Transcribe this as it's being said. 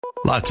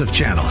Lots of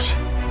channels,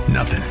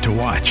 nothing to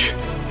watch,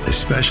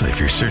 especially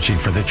if you're searching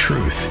for the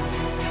truth.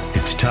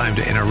 It's time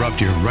to interrupt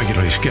your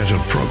regularly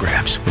scheduled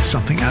programs with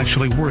something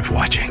actually worth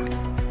watching.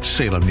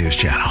 Salem News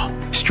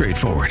Channel.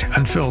 Straightforward,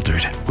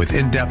 unfiltered, with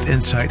in-depth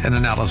insight and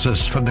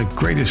analysis from the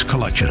greatest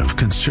collection of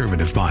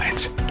conservative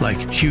minds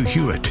like Hugh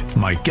Hewitt,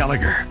 Mike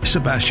Gallagher,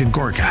 Sebastian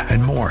Gorka,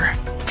 and more.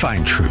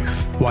 Find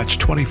truth. Watch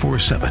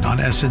 24/7 on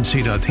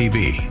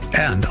snc.tv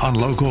and on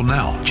Local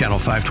Now, Channel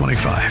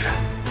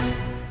 525.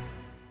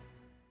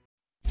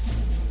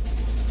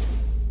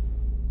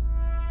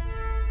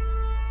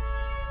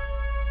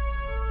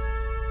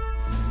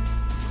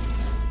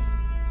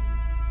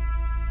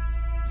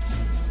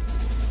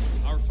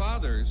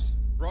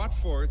 Brought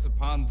forth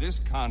upon this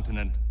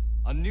continent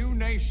a new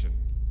nation,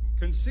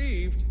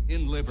 conceived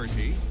in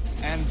liberty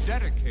and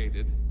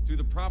dedicated to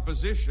the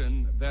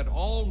proposition that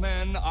all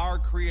men are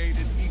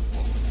created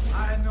equal.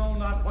 I know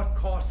not what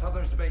course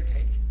others may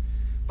take,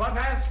 but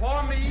as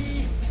for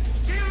me,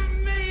 give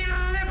me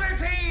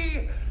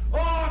liberty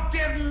or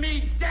give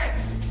me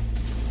death.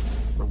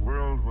 The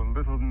world will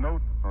little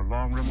note or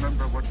long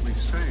remember what we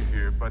say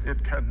here, but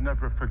it can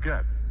never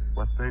forget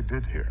what they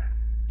did here.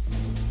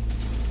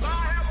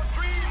 I have a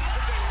dream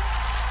today.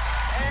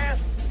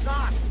 Ask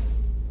not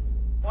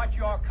what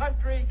your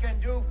country can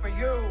do for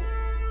you.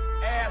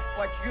 Ask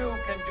what you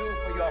can do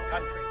for your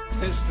country.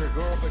 Mr.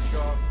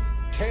 Gorbachev,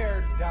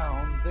 tear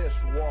down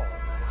this wall.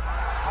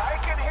 I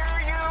can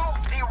hear you.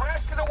 The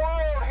rest of the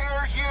world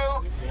hears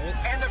you.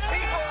 And the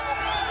people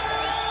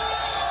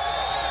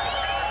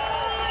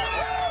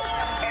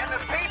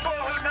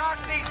who knock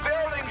these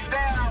buildings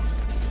down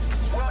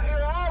will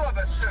hear all of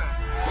us soon.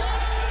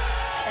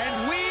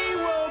 And we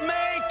will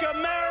make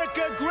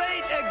America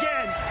great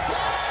again.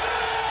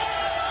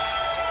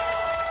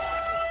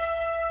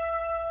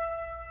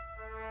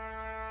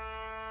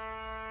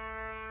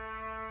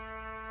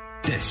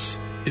 This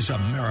is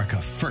America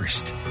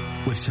First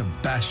with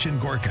Sebastian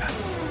Gorka.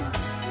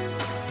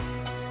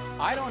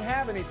 I don't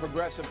have any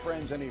progressive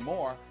friends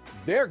anymore.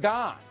 They're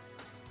gone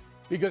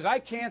because I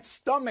can't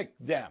stomach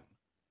them.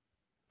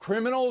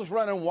 Criminals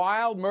running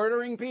wild,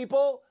 murdering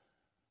people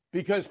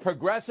because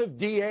progressive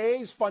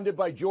DAs funded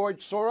by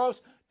George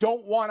Soros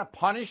don't want to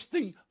punish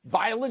the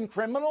violent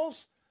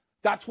criminals?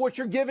 That's what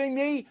you're giving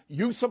me?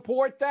 You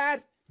support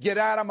that? Get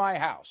out of my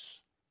house.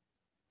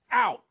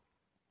 Out.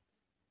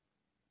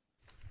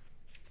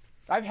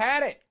 I've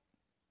had it.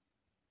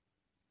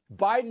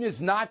 Biden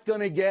is not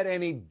going to get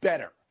any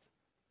better.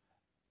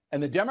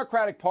 And the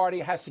Democratic Party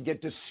has to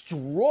get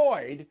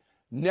destroyed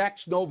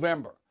next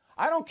November.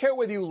 I don't care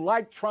whether you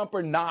like Trump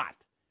or not.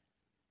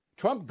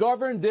 Trump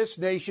governed this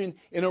nation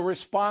in a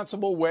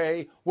responsible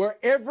way where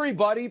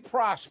everybody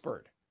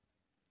prospered.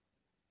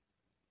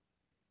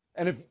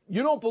 And if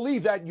you don't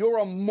believe that, you're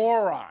a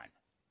moron.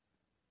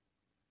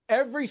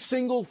 Every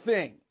single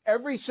thing,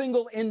 every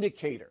single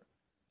indicator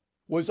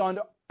was on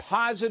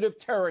positive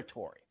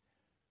territory.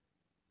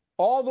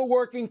 All the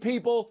working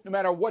people, no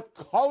matter what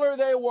color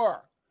they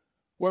were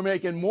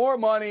making more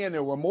money and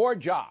there were more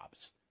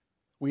jobs.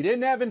 We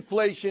didn't have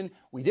inflation.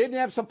 We didn't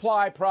have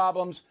supply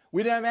problems.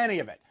 We didn't have any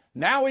of it.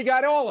 Now we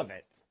got all of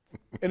it,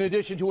 in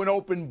addition to an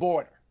open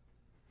border.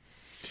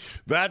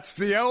 That's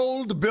the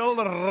old Bill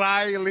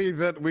O'Reilly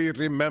that we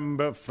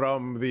remember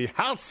from the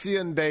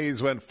halcyon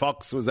days when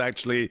Fox was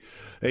actually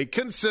a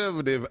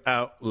conservative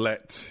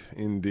outlet.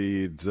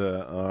 Indeed,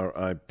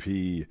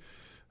 R.I.P.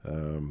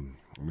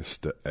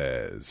 Mr.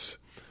 Ayres.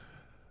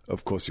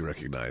 Of course, you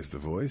recognize the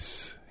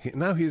voice.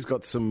 Now he's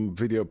got some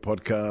video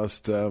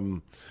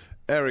podcast.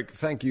 Eric,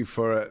 thank you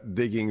for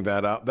digging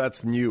that up.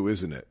 That's new,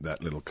 isn't it,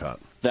 that little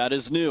cut? That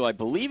is new. I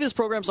believe his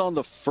program's on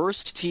the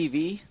First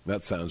TV.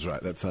 That sounds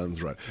right.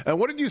 And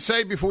what did you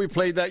say before we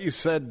played that? You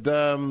said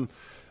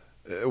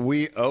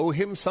we owe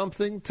him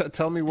something?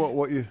 Tell me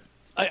what you...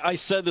 I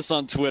said this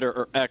on Twitter,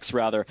 or X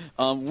rather.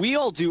 We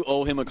all do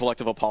owe him a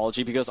collective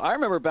apology because I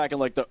remember back in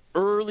the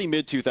early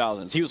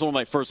mid-2000s, he was one of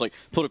my first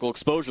political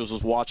exposures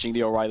was watching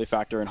the O'Reilly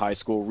Factor in high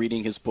school,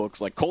 reading his books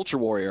like Culture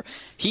Warrior.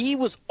 He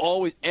was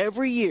always,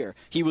 every year,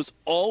 he was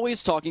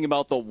always talking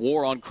about the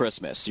war on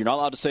Christmas. You're not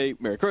allowed to say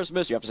Merry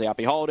Christmas. You have to say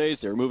Happy Holidays.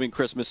 They're removing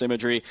Christmas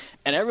imagery.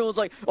 And everyone's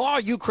like, oh,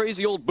 you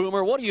crazy old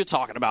boomer. What are you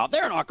talking about?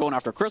 They're not going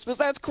after Christmas.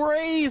 That's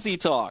crazy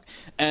talk.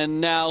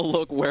 And now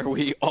look where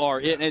we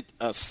are. In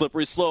a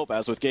slippery slope,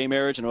 as with gay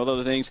marriage and all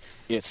other things.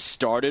 It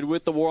started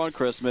with the war on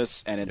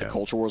Christmas, and the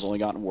culture war's only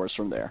gotten worse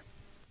from there.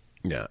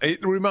 Yeah,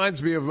 it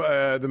reminds me of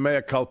the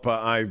mea culpa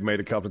I've made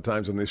a couple of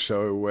times on this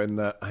show when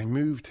I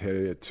moved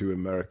here to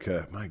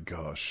America. My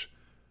gosh,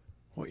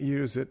 what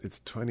year is it? It's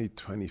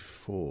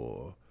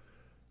 2024.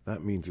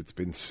 That means it's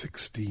been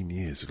 16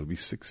 years. It'll be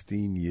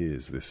 16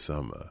 years this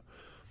summer.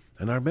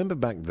 And I remember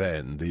back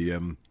then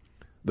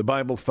the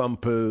Bible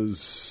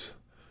thumpers,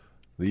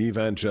 the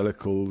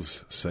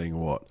evangelicals saying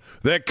what?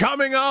 They're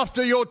coming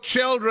after your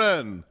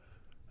children.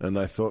 And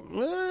I thought,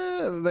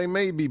 they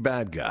may be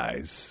bad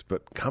guys,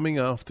 but coming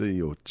after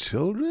your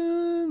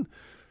children?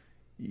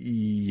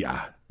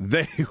 Yeah,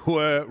 they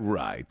were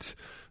right.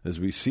 As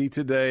we see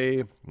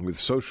today with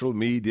social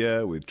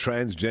media, with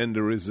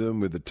transgenderism,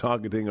 with the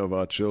targeting of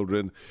our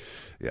children,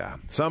 yeah,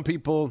 some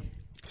people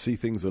see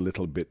things a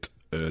little bit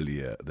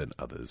earlier than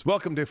others.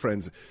 Welcome, dear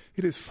friends.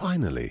 It is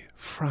finally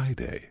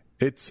Friday.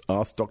 It's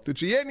Ask Dr.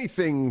 G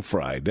Anything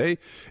Friday.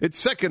 It's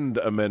Second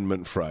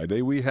Amendment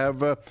Friday. We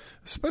have a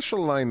special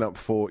lineup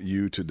for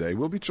you today.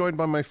 We'll be joined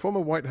by my former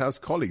White House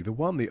colleague, the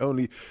one, the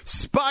only,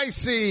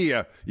 Spicy.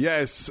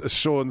 Yes,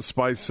 Sean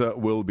Spicer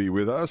will be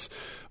with us.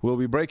 We'll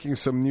be breaking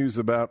some news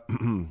about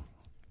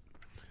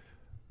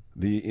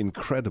the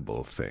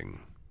incredible thing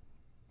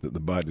that the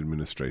Biden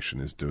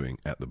administration is doing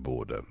at the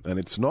border. And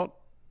it's not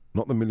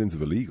the millions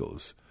of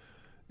illegals.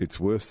 It's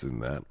worse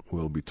than that.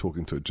 We'll be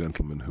talking to a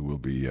gentleman who will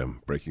be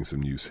breaking some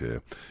news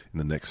here in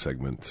the next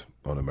segment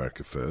on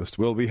America First.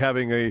 We'll be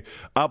having an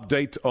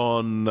update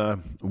on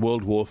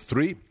World War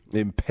III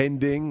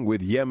impending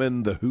with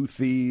Yemen, the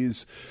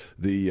Houthis,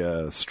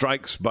 the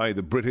strikes by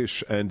the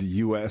British and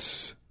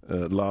U.S.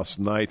 Last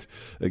night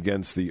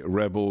against the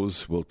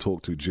rebels. We'll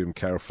talk to Jim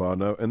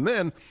Carafano. And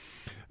then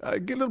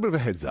get a little bit of a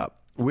heads up.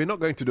 We're not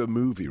going to do a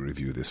movie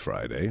review this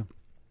Friday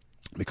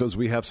because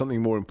we have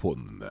something more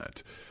important than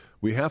that.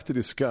 We have to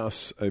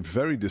discuss a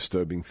very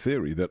disturbing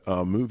theory that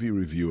our movie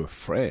reviewer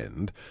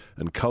friend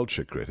and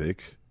culture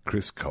critic,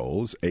 Chris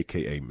Coles,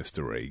 a.k.a.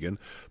 Mr. Reagan,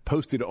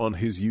 posted on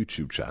his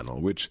YouTube channel,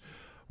 which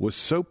was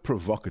so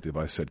provocative.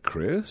 I said,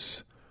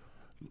 Chris,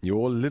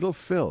 your little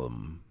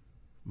film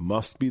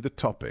must be the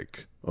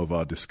topic of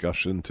our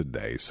discussion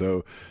today.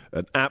 So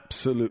an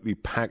absolutely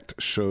packed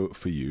show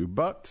for you.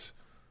 But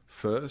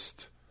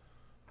first,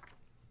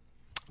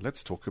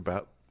 let's talk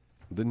about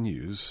the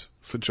news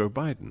for Joe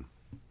Biden.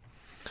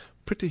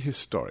 Pretty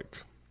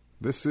historic.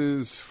 This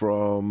is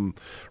from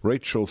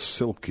Rachel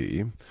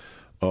Silke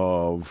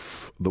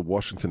of the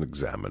Washington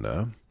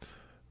Examiner,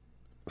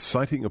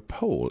 citing a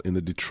poll in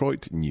the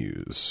Detroit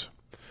News,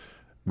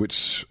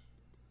 which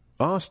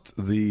asked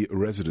the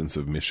residents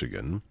of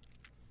Michigan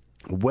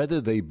whether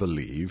they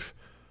believe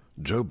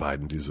Joe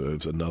Biden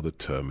deserves another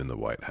term in the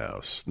White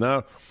House.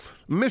 Now,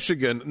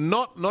 Michigan,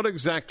 not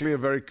exactly a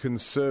very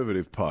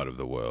conservative part of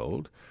the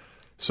world,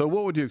 so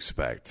what would you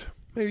expect?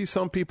 Maybe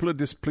some people are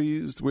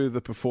displeased with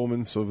the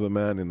performance of the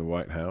man in the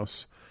White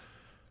House.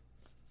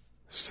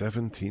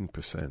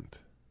 17%.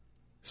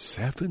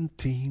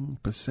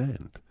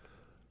 17%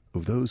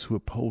 of those who are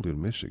polled in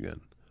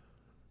Michigan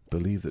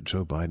believe that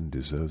Joe Biden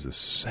deserves a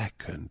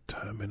second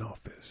term in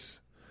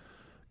office.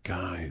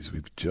 Guys,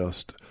 we've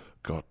just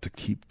got to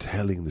keep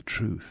telling the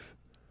truth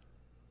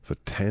for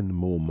 10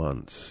 more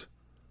months.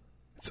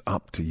 It's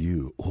up to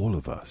you, all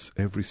of us,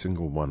 every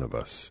single one of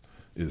us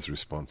is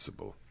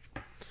responsible.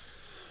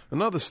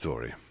 Another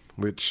story,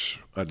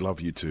 which I'd love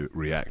you to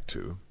react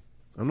to.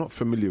 I'm not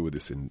familiar with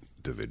this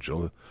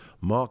individual.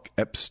 Mark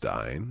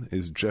Epstein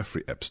is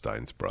Jeffrey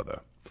Epstein's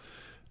brother.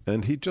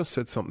 And he just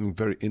said something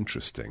very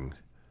interesting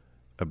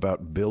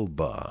about Bill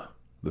Barr,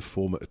 the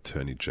former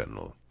Attorney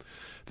General.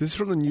 This is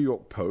from the New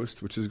York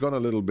Post, which has gone a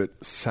little bit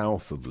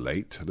south of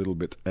late, a little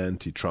bit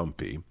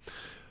anti-Trumpy.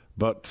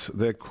 But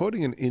they're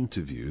quoting an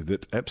interview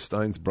that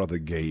Epstein's brother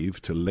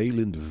gave to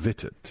Leland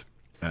Vittert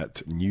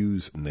at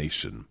News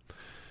Nation.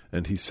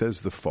 And he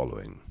says the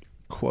following,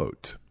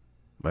 quote,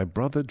 "My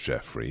brother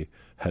Jeffrey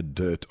had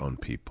dirt on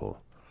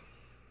people.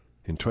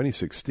 In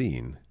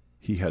 2016,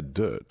 he had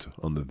dirt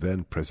on the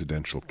then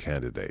presidential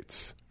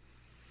candidates."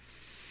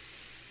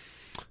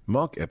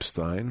 Mark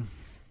Epstein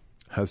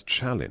has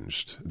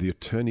challenged the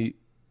Attorney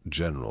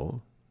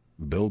General,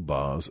 Bill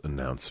Barr's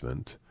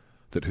announcement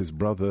that his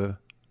brother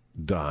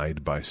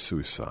died by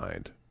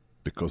suicide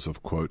because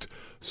of, quote,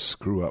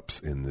 screw-ups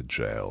in the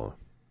jail.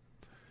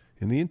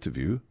 In the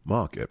interview,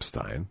 Mark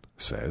Epstein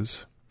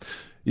says,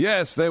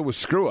 "Yes, there were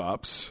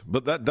screw-ups,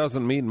 but that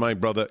doesn't mean my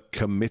brother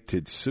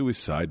committed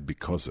suicide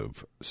because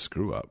of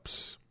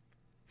screw-ups."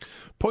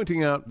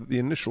 Pointing out that the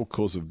initial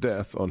cause of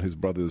death on his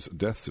brother's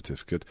death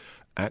certificate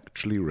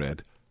actually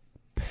read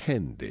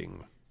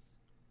pending.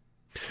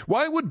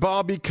 "Why would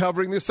Barr be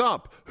covering this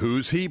up?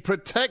 Who's he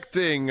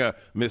protecting?"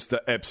 Mr.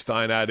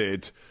 Epstein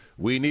added.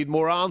 "We need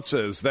more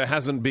answers. There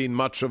hasn't been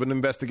much of an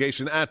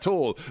investigation at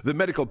all. The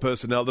medical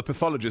personnel, the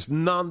pathologists,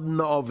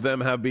 none of them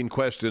have been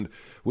questioned,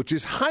 which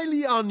is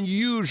highly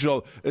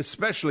unusual,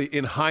 especially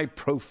in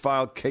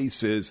high-profile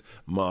cases,"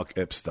 Mark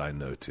Epstein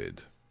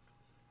noted.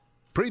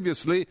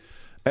 Previously,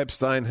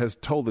 Epstein has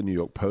told the New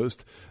York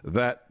Post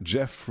that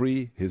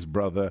Jeffrey, his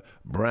brother,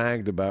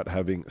 bragged about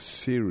having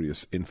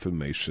serious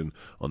information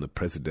on the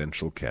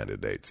presidential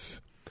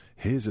candidates.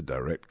 Here's a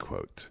direct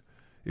quote.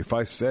 "If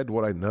I said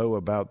what I know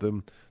about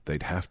them,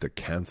 they'd have to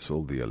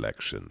cancel the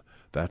election."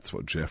 That's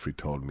what Jeffrey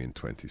told me in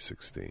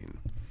 2016.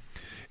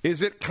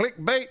 Is it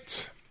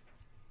clickbait?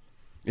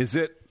 Is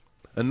it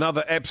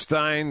another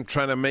Epstein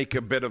trying to make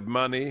a bit of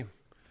money?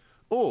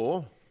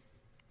 Or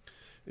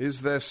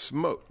is there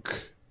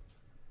smoke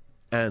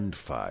and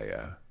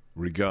fire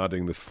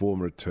regarding the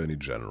former Attorney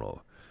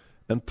General?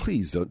 And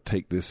please don't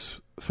take this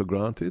for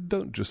granted.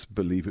 Don't just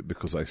believe it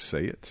because I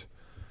say it.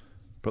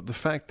 But the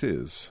fact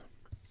is,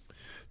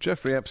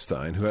 Jeffrey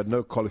Epstein, who had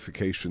no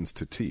qualifications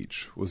to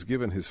teach, was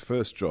given his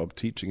first job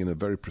teaching in a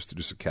very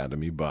prestigious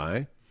academy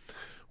by,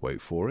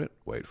 wait for it,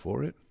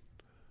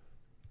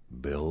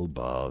 Bill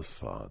Barr's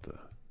father.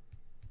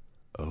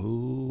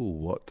 Oh,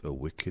 what a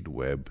wicked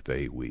web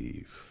they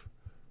weave.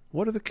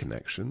 What are the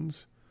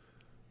connections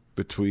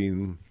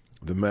between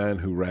the man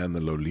who ran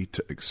the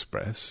Lolita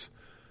Express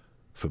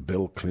for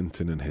Bill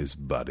Clinton and his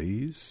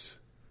buddies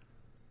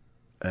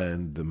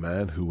and the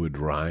man who would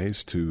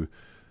rise to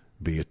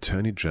be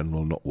Attorney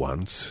General not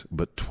once,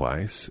 but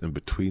twice, and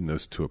between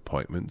those two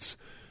appointments,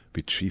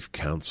 be Chief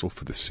Counsel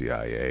for the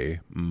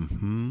CIA?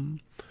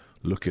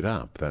 Look it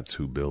up. That's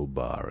who Bill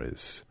Barr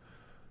is.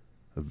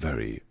 A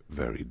very,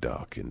 very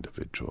dark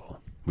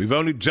individual. We've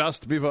only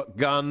just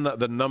begun.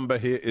 The number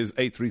here is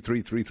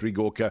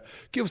 833-33-GORKA.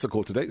 Give us a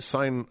call today.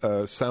 Sound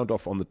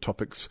off on the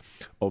topics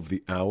of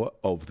the hour,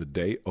 of the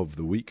day, of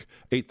the week.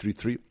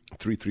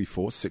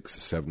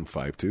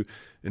 833-334-6752.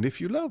 And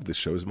if you love this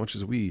show as much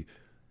as we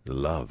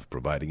love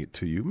providing it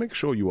to you, make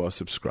sure you are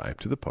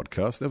subscribed to the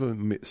podcast. Never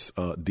miss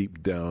our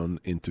deep down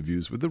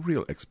interviews with the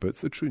real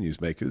experts, the true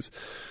newsmakers.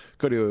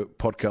 Go to your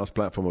podcast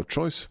platform of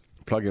choice.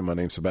 Plug in my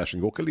name, Sebastian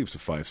Gorka. Leave us a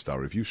 5-star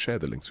review. Share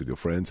the links with your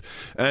friends.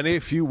 And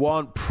if you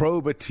want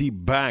probity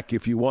back,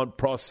 if you want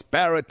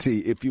prosperity,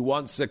 if you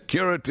want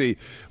security,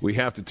 we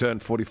have to turn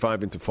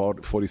 45 into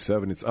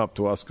 47. It's up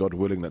to us, God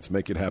willing. Let's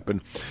make it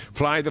happen.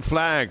 Fly the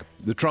flag,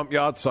 the Trump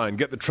yard sign,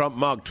 get the Trump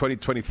mug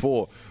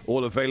 2024.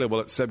 All available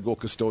at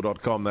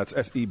sebgorkastore.com. That's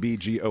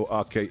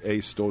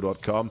SEBGORKA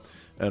store.com.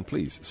 And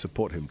please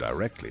support him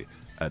directly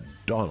at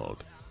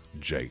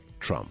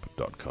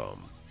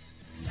donaldjtrump.com.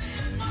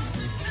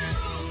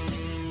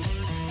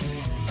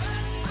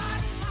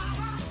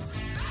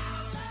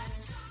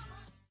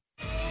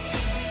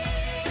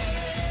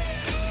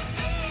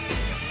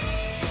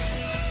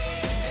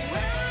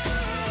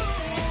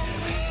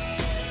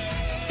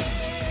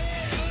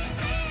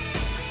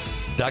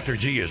 Dr.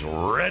 G is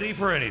ready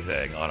for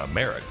anything on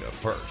America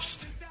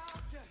First.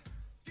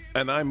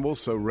 And I'm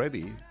also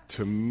ready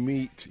to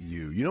meet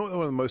you. You know what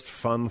one of the most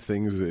fun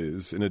things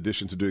is, in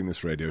addition to doing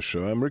this radio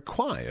show, I'm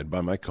required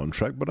by my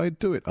contract, but I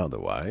do it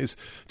otherwise,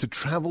 to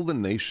travel the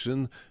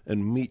nation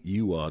and meet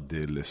you, our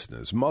dear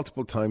listeners,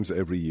 multiple times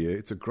every year.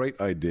 It's a great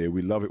idea.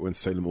 We love it when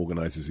Salem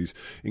organizes these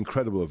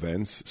incredible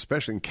events,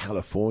 especially in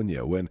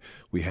California, when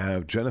we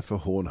have Jennifer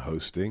Horn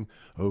hosting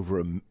over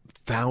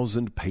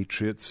 1,000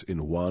 patriots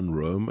in one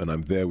room, and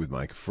I'm there with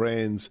my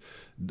friends,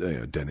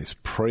 Dennis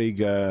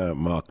Prager,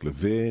 Mark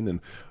Levin, and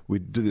we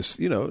do this,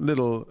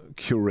 little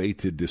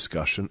curated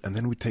discussion, and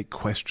then we take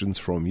questions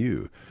from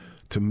you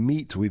to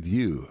meet with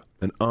you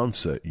and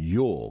answer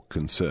your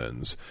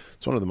concerns.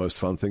 It's one of the most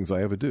fun things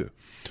I ever do.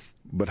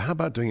 But how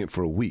about doing it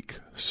for a week,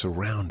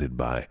 surrounded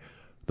by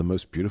the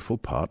most beautiful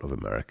part of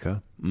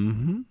America?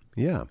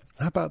 Yeah,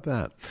 how about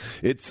that?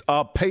 It's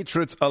our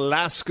Patriots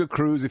Alaska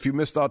cruise. If you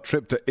missed our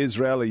trip to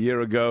Israel a year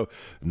ago,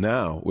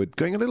 now we're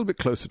going a little bit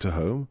closer to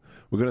home.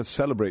 We're going to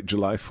celebrate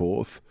July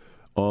 4th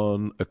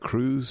on a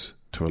cruise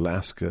to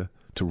Alaska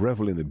to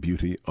revel in the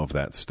beauty of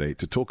that state,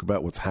 to talk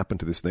about what's happened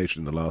to this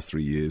nation in the last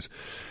 3 years,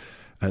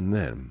 and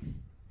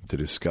then to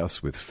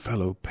discuss with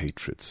fellow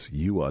patriots,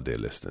 you, our dear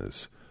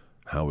listeners,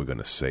 how we're going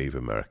to save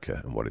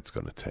America and what it's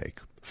going to take.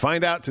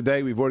 Find out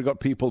today. We've already got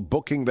people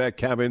booking their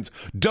cabins.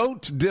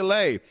 Don't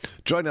delay.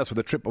 Join us for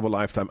the trip of a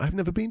lifetime. I've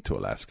never been to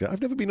Alaska.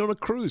 I've never been on a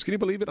cruise. Can you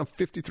believe it? I'm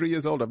 53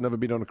 years old. I've never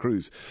been on a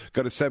cruise.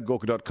 Go to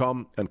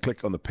sebgorka.com and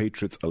click on the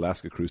Patriots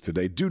Alaska cruise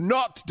today. Do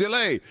not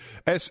delay.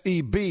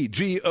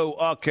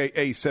 SEBGORKA,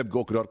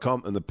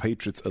 sebgorka.com, and the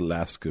Patriots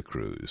Alaska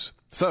cruise.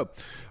 So,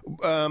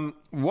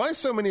 why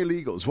so many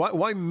illegals?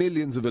 Why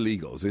millions of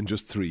illegals in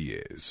just 3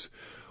 years?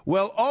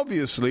 Well,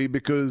 obviously,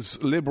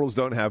 because liberals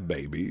don't have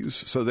babies,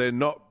 so they're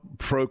not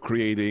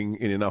procreating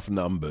in enough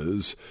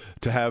numbers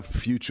to have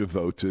future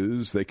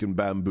voters they can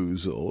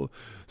bamboozle.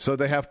 So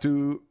they have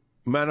to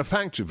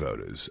manufacture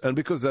voters. And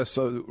because they're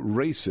so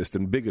racist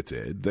and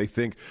bigoted, they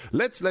think,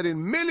 let's let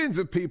in millions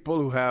of people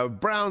who have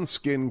brown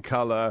skin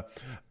color,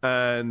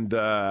 and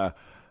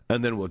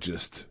then we'll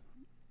just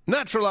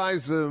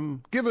naturalize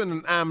them, give them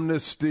an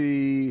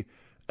amnesty,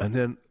 and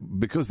then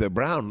because they're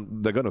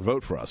brown, they're going to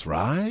vote for us,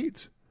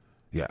 right?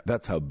 Yeah,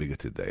 that's how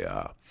bigoted they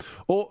are.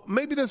 Or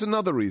maybe there's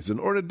another reason,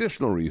 or an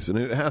additional reason,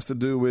 and it has to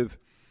do with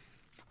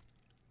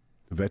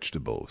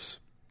vegetables.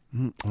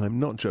 I'm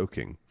not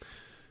joking.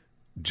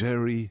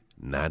 Jerry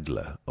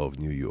Nadler of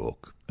New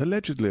York,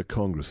 allegedly a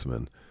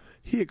congressman,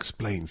 he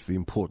explains the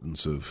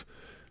importance of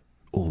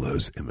all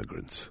those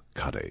immigrants.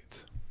 Cut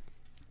 8.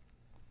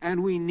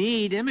 And we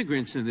need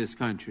immigrants in this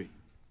country.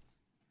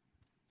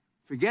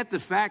 Forget the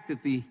fact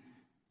that the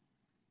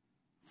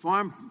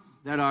farm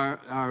that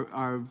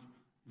our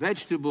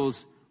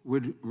vegetables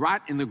would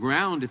rot in the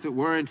ground if they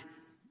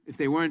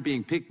weren't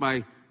being picked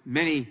by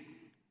many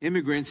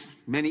immigrants,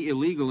 many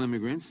illegal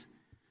immigrants.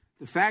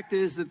 The fact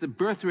is that the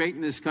birth rate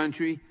in this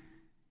country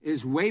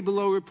is way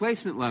below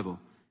replacement level,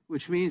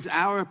 which means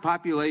our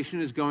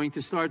population is going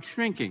to start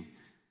shrinking.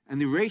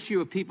 And the ratio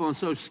of people on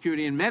Social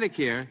Security and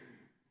Medicare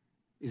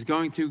is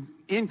going to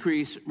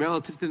increase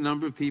relative to the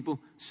number of people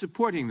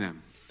supporting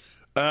them.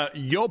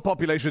 Your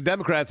population,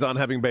 Democrats aren't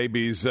having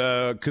babies.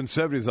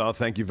 Conservatives are,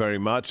 thank you very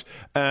much.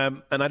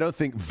 And I don't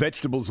think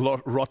vegetables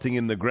rotting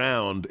in the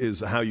ground is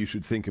how you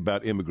should think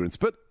about immigrants.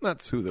 But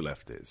that's who the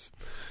left is.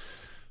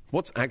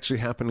 What's actually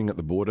happening at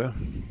the border?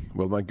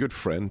 Well, my good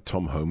friend,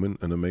 Tom Homan,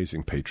 an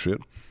amazing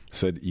patriot,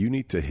 said, you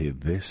need to hear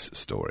this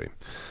story.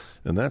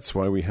 And that's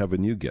why we have a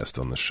new guest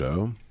on the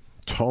show,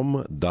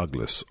 Tom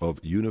Douglas of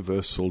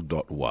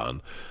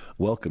Universal.1.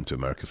 Welcome to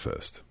America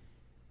First.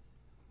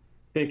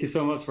 Thank you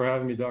so much for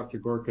having me, Dr.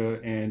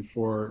 Gorka, and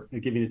for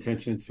giving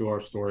attention to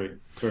our story.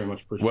 Very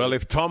much appreciated. Well,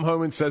 if Tom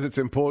Homan says it's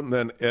important,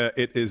 then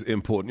it is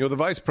important. You're the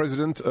Vice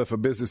President for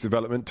Business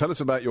Development. Tell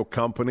us about your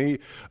company,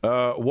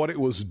 what it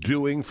was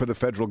doing for the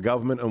federal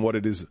government, and what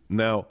it is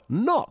now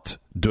not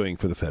doing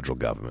for the federal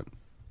government.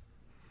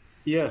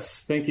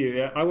 Yes, thank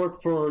you. I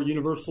work for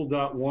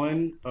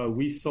Universal.1.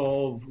 We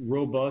solve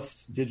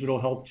robust digital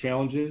health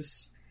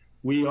challenges.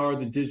 We are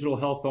the digital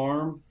health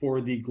arm for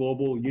the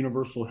global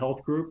Universal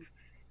Health Group.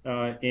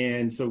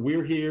 And so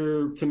we're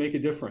here to make a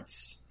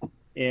difference.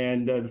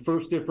 And the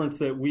first difference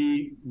that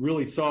we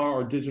really saw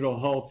our digital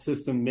health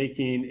system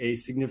making a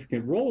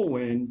significant role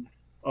in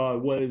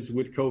was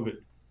with COVID.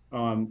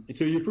 So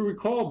if you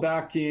recall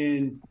back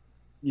in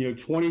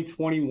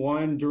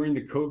 2021 during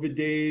the COVID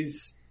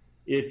days,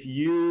 if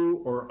you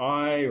or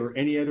I or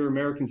any other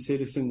American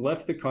citizen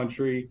left the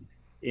country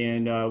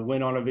and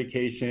went on a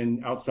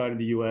vacation outside of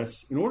the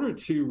U.S., in order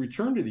to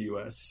return to the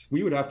U.S.,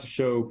 we would have to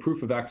show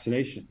proof of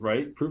vaccination,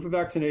 right? Proof of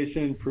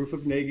vaccination, proof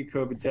of negative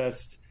COVID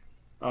test,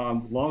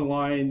 long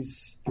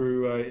lines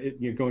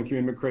through going through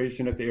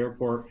immigration at the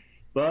airport.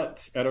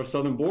 But at our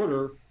southern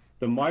border,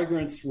 the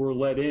migrants were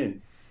let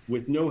in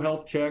with no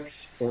health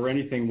checks or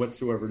anything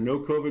whatsoever, no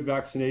COVID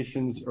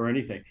vaccinations or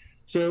anything.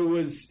 So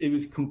it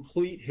was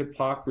complete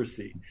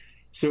hypocrisy.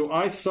 So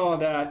I saw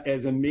that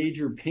as a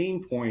major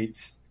pain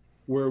point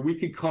where we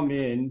could come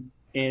in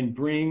and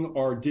bring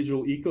our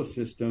digital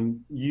ecosystem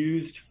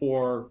used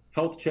for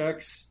health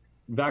checks,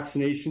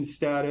 vaccination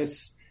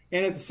status,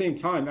 and at the same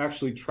time,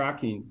 actually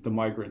tracking the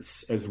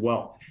migrants as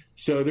well.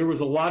 So there was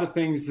a lot of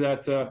things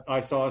that I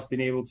saw us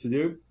being able to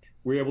do.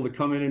 We're able to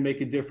come in and make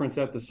a difference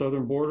at the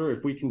southern border.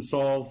 If we can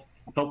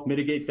help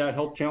mitigate that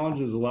health challenge,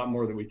 there's a lot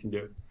more that we can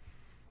do.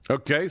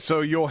 Okay,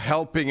 so you're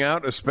helping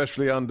out,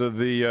 especially under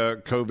the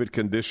COVID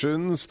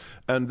conditions,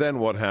 and then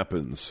what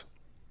happens?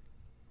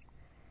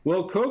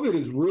 Well, COVID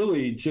is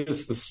really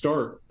just the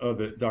start of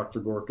it,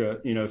 Dr. Gorka.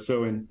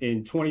 So in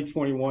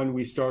 2021,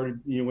 we started,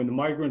 when the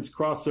migrants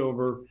cross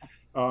over,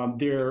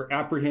 they're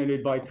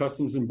apprehended by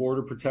Customs and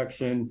Border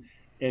Protection,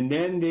 and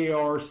then they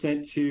are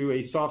sent to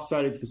a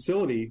soft-sided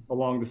facility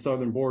along the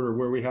southern border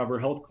where we have our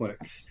health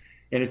clinics.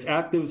 And it's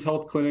at those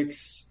health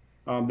clinics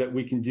that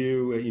we can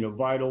do,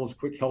 vitals,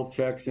 quick health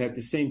checks. And at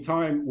the same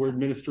time, we're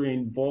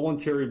administering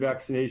voluntary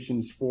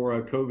vaccinations for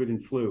COVID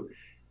and flu.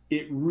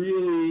 It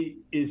really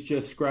is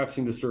just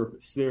scratching the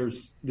surface.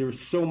 There's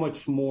so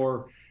much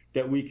more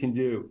that we can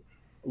do.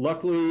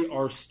 Luckily,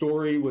 our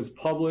story was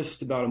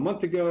published about a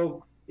month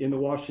ago in the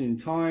Washington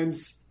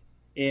Times.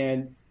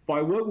 And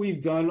by what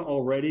we've done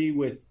already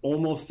with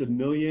almost 1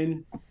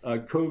 million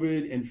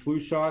COVID and flu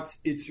shots,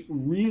 it's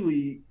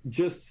really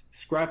just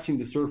scratching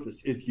the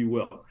surface, if you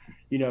will.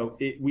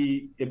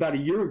 About a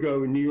year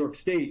ago in New York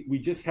State, we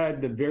just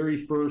had the very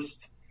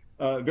first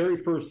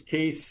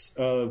case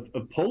of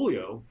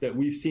polio that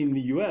we've seen in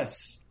the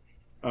U.S.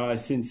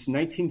 Since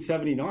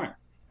 1979.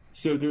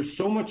 So there's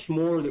so much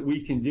more that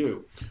we can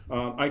do.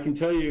 I can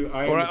tell you.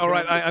 All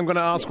right. I'm going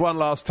to ask one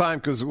last time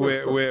because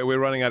we're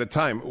running out of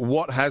time.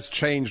 What has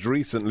changed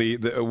recently,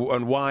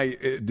 and why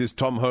is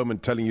Tom Homan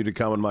telling you to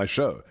come on my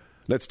show?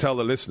 Let's tell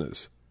the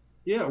listeners.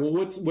 Yeah. Well,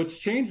 what's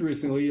changed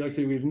recently? Like I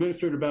say, we've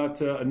administered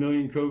about 1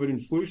 million COVID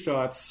and flu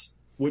shots.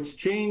 What's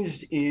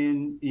changed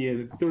in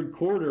the third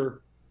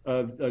quarter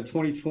of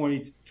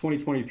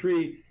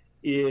 2023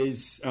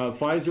 is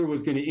Pfizer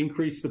was going to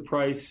increase the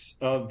price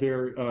of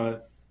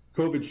their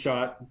COVID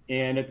shot,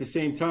 and at the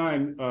same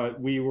time,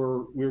 we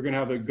were going to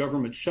have a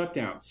government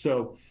shutdown.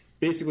 So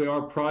basically,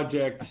 our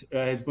project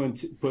has been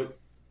put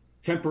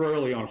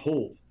temporarily on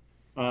hold.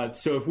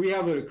 So if we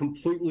have a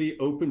completely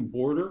open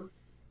border,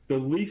 the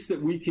least that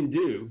we can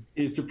do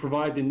is to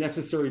provide the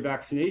necessary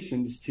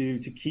vaccinations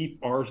to keep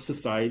our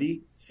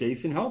society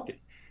safe and healthy.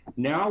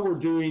 Now we're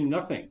doing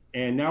nothing,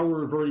 and now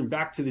we're reverting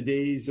back to the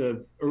days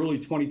of early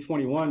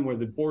 2021 where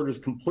the border is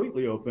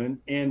completely open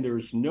and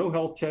there's no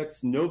health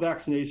checks, no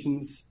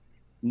vaccinations,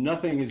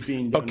 nothing is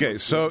being done. Okay,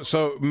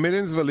 so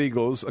millions of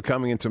illegals are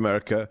coming into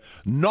America,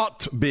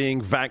 not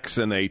being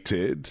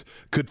vaccinated,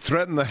 could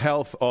threaten the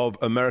health of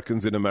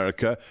Americans in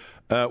America.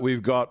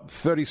 We've got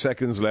 30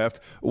 seconds left.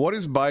 What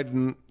is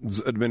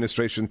Biden's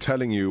administration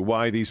telling you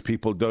why these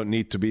people don't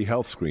need to be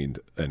health screened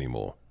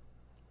anymore?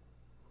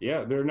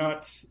 Yeah, they're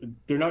not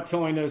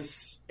telling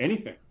us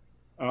anything.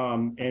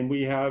 And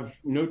we have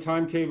no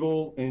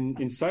timetable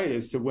in sight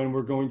as to when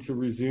we're going to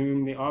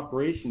resume the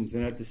operations.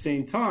 And at the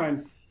same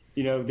time,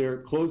 they're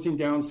closing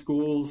down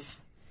schools.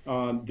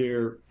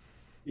 They're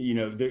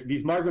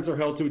these migrants are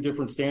held to a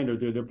different standard.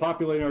 They're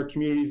populating our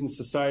communities and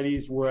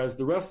societies, whereas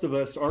the rest of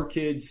us, our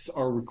kids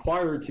are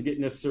required to get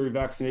necessary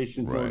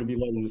vaccinations in order to be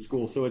let into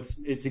school. So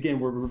it's again,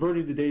 we're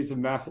reverting to days of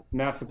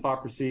mass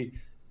hypocrisy.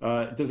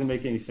 It doesn't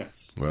make any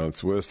sense. Well,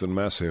 it's worse than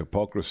mass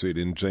hypocrisy. It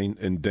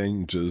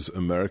endangers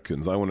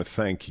Americans. I want to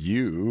thank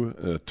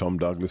you, Tom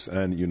Douglas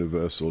and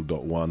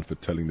Universal.1 for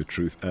telling the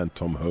truth, and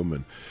Tom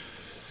Homan.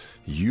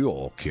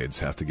 Your kids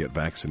have to get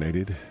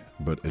vaccinated,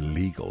 but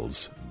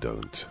illegals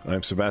don't.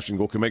 I'm Sebastian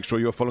Gorka. Make sure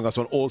you're following us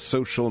on all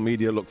social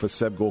media. Look for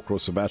Seb Gorka or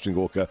Sebastian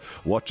Gorka.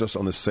 Watch us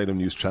on the Salem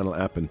News Channel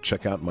app and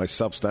check out my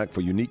Substack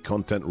for unique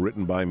content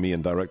written by me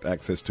and direct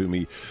access to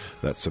me.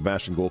 That's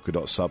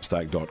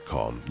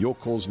sebastiangorka.substack.com. Your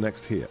call's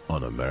next here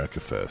on America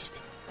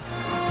First.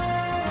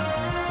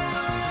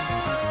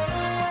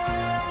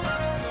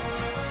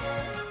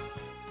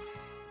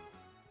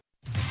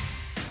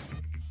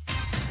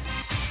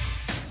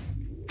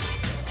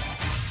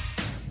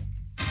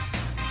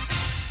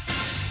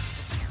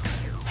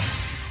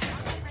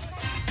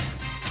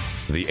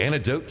 The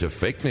antidote to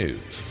fake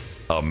news.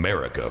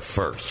 America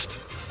First.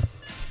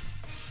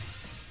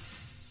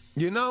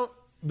 The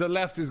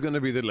left is going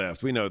to be the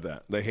left. We know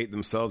that. They hate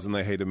themselves and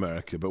they hate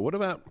America. But what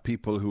about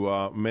people who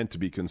are meant to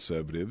be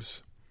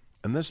conservatives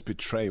and just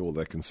betray all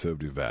their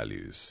conservative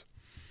values?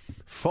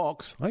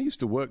 Fox, I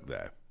used to work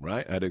there,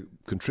 right? I had a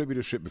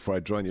contributorship before I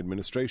joined the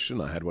administration.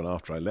 I had one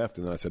after I left,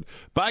 and then I said,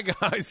 bye,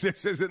 guys,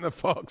 this isn't the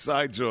Fox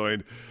I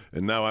joined.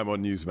 And now I'm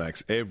on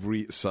Newsmax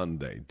every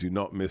Sunday. Do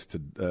not miss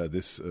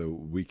this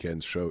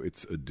weekend's show.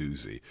 It's a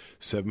doozy.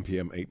 7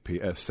 p.m.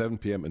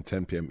 and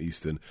 10 p.m.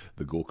 Eastern,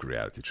 the Gorka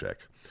Reality Check.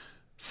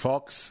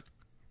 Fox,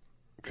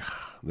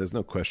 there's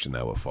no question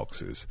now what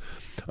Fox is.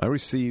 I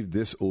received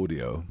this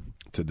audio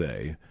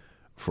today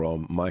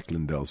from Mike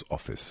Lindell's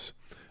office.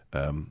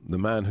 The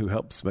man who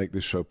helps make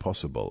this show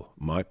possible,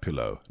 My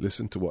Pillow.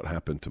 Listen to what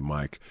happened to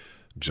Mike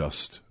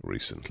just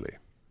recently.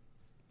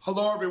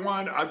 Hello,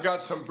 everyone. I've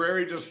got some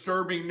very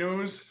disturbing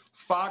news.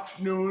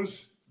 Fox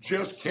News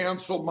just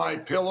canceled My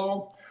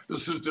Pillow.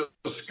 This is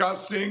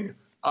disgusting.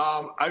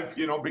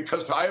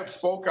 Because I have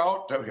spoke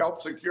out to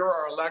help secure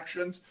our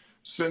elections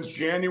since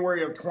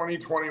January of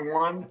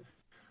 2021.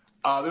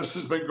 This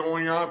has been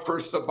going on.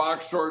 First the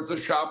box stores, the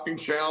shopping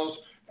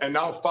channels, and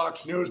now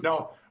Fox News.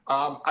 Now,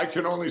 I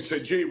can only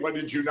say, gee, what,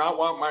 did you not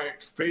want my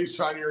face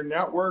on your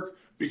network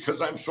because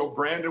I'm so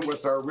branded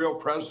with our real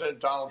president,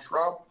 Donald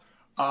Trump?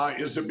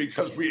 Is it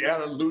because we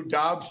added Lou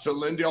Dobbs to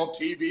Lindell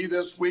TV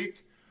this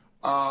week?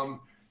 We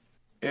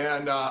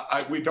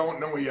don't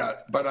know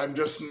yet, but I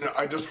just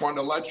wanted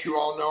to let you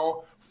all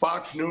know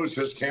Fox News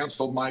has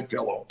canceled My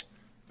Pillow.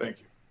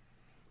 Thank you.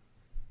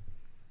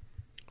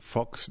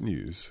 Fox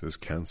News has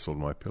canceled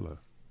My Pillow.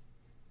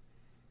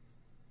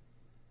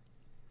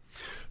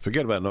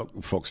 Forget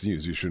about Fox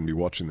News. You shouldn't be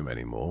watching them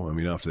anymore. I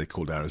mean, after they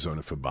called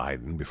Arizona for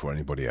Biden before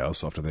anybody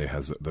else, after they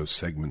has those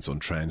segments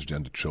on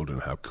transgender children,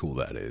 how cool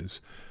that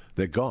is.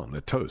 They're gone. They're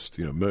toast.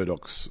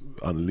 Murdoch's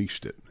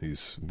unleashed it.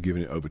 He's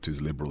given it over to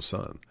his liberal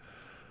son.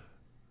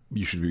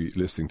 You should be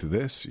listening to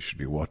this. You should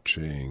be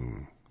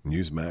watching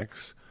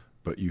Newsmax.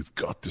 But you've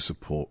got to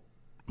support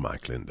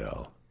Mike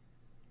Lindell.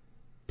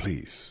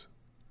 Please.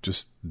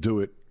 Just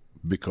do it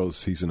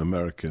because he's an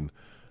American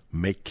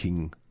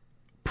making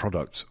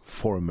products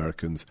for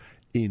Americans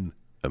in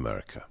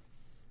America.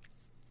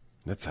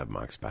 Let's have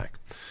Mike's back.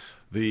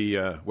 The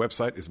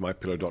website is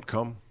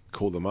mypillow.com.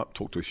 Call them up.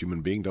 Talk to a human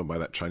being. Don't buy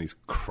that Chinese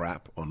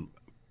crap on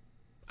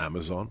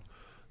Amazon.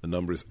 The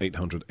number is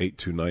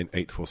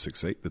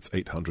 800-829-8468. That's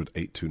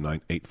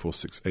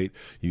 800-829-8468.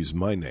 Use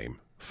my name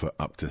for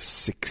up to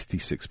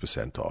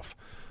 66% off.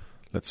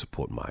 Let's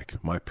support Mike.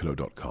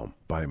 mypillow.com.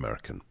 Buy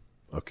American.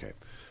 Okay.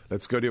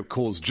 Let's go to your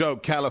calls. Joe,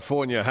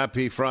 California.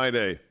 Happy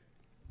Friday.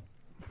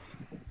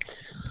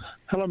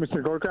 Hello,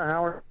 Mr. Gorka.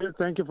 How are you?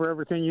 Thank you for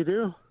everything you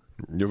do.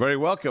 You're very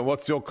welcome.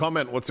 What's your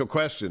comment? What's your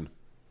question?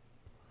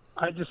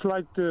 I just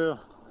like to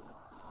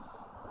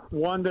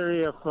wonder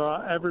if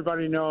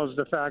everybody knows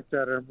the fact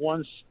that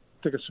once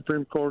the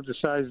Supreme Court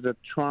decides that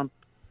Trump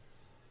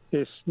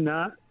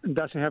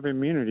doesn't have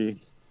immunity,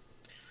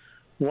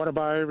 what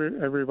about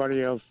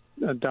everybody else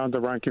down the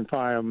rank and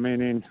file,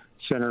 meaning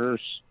senators,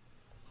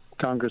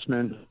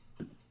 congressmen,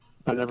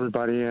 and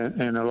everybody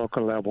in a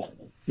local level?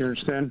 You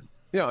understand?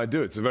 Yeah, I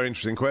do. It's a very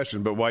interesting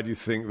question, but why do you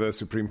think the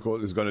Supreme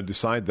Court is going to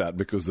decide that?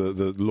 Because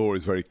the law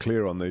is very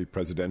clear on the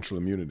presidential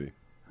immunity.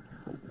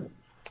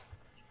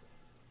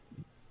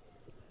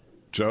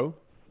 Joe?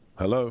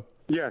 Hello?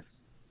 Yes.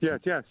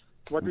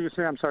 What do you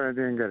say? I'm sorry, I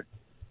didn't get it.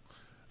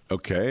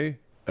 Okay.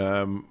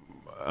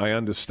 I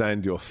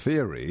understand your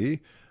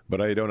theory,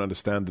 but I don't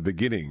understand the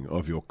beginning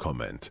of your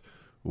comment.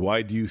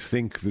 Why do you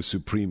think the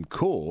Supreme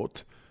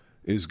Court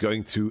is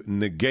going to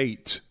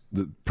negate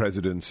the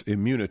president's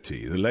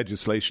immunity? The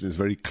legislation is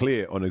very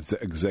clear on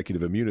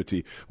executive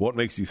immunity. What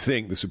makes you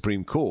think the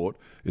Supreme Court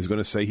is going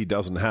to say he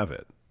doesn't have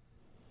it?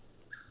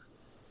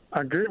 I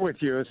agree with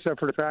you,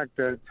 except for the fact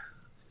that the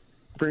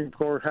Supreme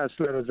Court has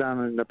let us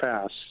down in the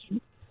past.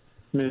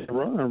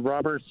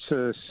 Roberts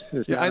is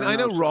I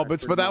know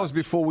Roberts, but that was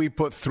before we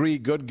put 3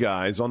 good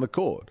guys on the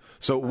court.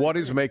 So what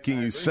is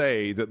making you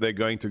say that they're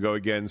going to go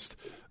against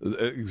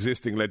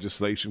existing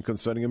legislation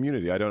concerning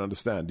immunity? I don't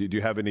understand. Do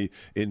you have any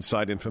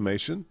inside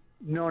information?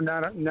 No,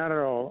 not at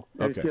all.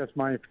 It's just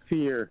my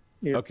fear.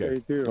 Okay. They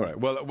do. All right.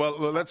 Well,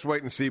 let's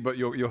wait and see. But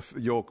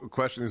your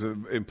question is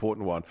an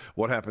important one.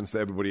 What happens to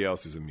everybody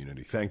else's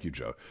immunity? Thank you,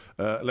 Joe.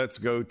 Let's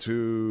go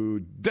to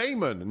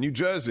Damon, New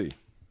Jersey.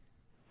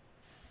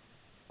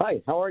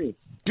 Hi. How are you?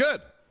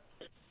 Good.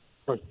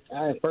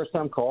 First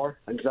time caller.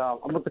 And,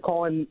 I'm about to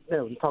call in.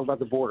 Talk about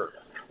the border.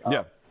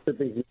 Yeah. The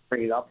things you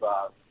bring it up.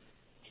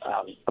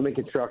 I'm in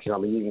construction.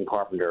 I'm a union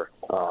carpenter.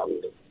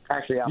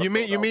 Actually, you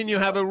mean you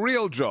have a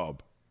real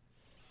job?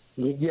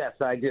 Yes,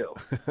 I do.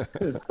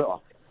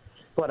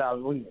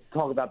 But when you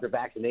talk about the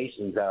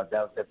vaccinations,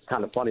 that's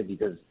kind of funny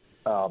because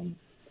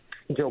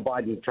Joe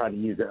Biden tried to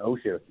use the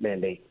OSHA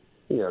mandate,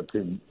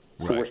 to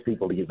force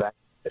people to get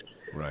vaccinated.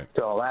 Right.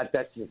 So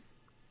that's just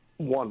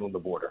one on the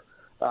border.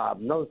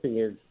 Another thing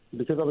is,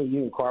 because I'm a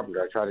union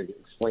carpenter, I try to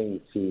explain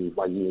to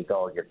my union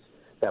delegates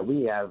that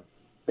we have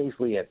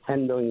basically a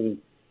 10 million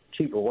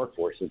cheaper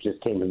workforce that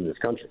just came into this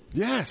country.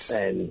 Yes.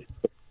 And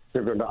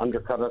they're going to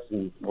undercut us,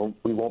 and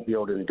we won't be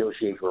able to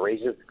negotiate for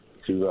raises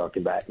to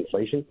combat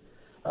inflation.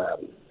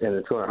 And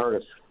it's going to hurt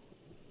us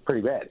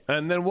pretty bad.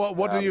 And then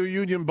what do your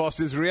union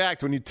bosses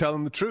react when you tell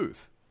them the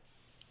truth?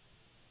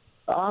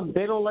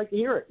 They don't like to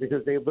hear it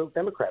because they vote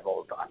Democrat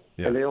all the time.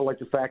 Yeah. And they don't like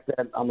the fact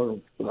that I'm a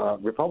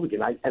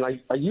Republican. I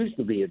used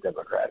to be a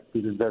Democrat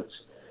because that's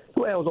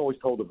the way I was always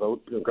told to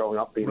vote growing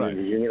up, being in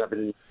the union. I've been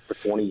in it for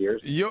 20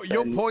 years.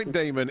 Your point,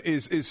 Damon,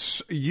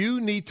 is you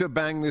need to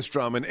bang this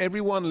drum, and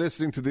everyone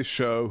listening to this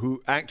show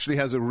who actually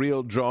has a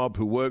real job,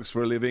 who works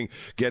for a living,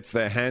 gets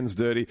their hands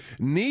dirty,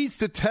 needs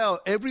to tell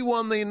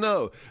everyone they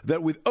know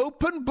that with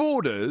open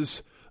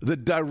borders, the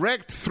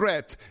direct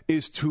threat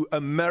is to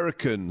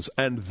Americans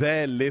and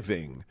their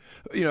living.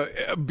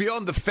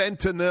 Beyond the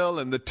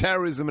fentanyl and the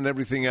terrorism and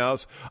everything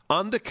else,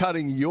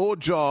 undercutting your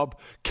job,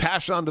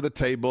 cash under the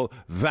table,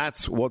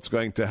 that's what's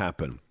going to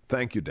happen.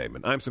 Thank you,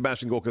 Damon. I'm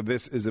Sebastian Gorka.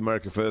 This is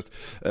America First.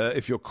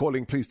 If you're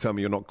calling, please tell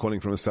me you're not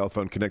calling from a cell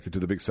phone connected to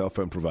the big cell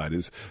phone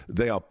providers.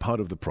 They are part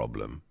of the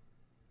problem.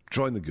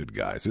 Join the good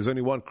guys. There's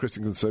only one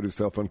Christian conservative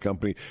cell phone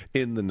company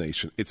in the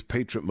nation. It's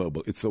Patriot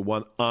Mobile. It's the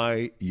one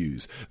I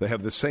use. They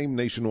have the same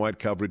nationwide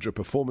coverage, a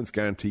performance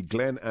guarantee.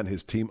 Glenn and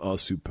his team are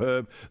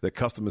superb. Their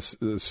customer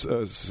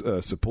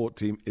support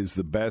team is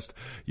the best.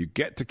 You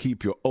get to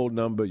keep your old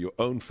number, your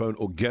own phone,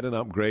 or get an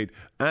upgrade.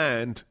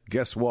 And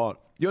guess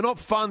what? You're not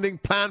funding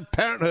Planned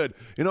Parenthood.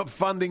 You're not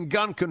funding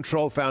gun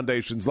control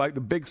foundations like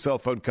the big cell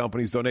phone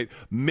companies donate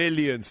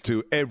millions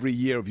to every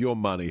year of your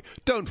money.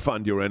 Don't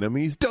fund your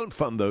enemies. Don't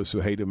fund those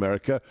who hate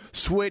America.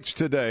 Switch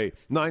today.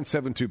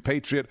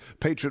 972-PATRIOT,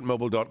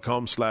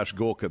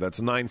 patriotmobile.com/Gorka. That's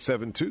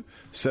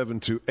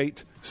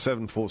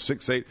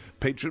 972-728-7468,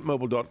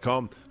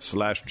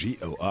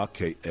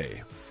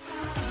 patriotmobile.com/GORKA.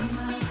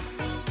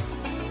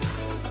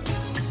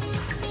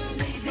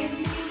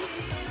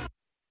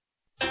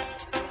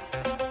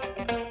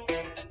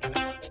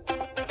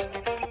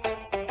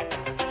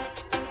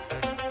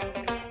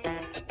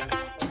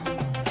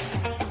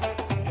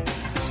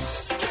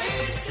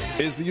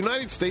 Is the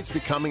United States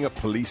becoming a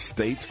police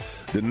state?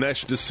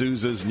 Dinesh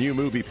D'Souza's new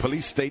movie,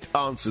 Police State,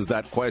 answers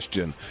that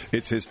question.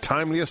 It's his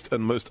timeliest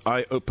and most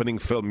eye-opening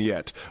film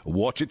yet.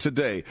 Watch it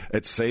today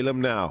at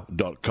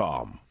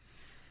salemnow.com.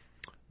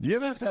 Do you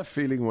ever have that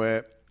feeling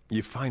where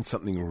you find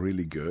something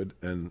really good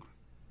and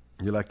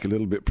you're like a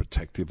little bit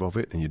protective of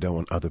it and you don't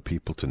want other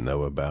people to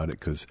know about it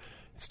because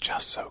it's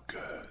just so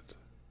good?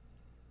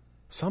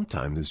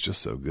 Sometimes it's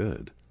just so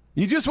good.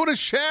 You just want to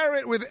share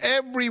it with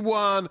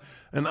everyone,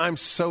 and I'm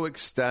so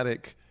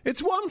ecstatic.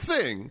 It's one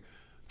thing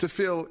to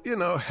feel,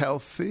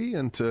 healthy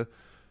and to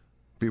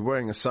be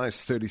wearing a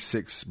size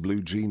 36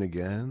 blue jean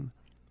again,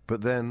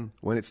 but then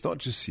when it's not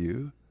just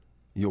you,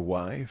 your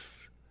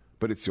wife,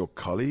 but it's your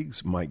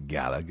colleagues, Mike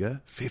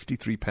Gallagher,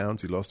 53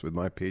 pounds he lost with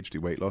my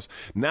PhD weight loss.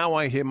 Now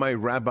I hear my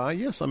rabbi,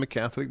 yes, I'm a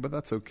Catholic, but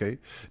that's okay.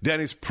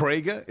 Dennis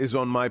Prager is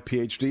on my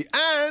PhD,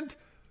 and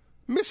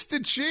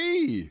Mr.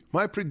 G,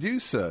 my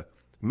producer.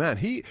 Man,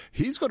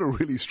 he's got a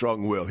really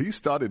strong will. He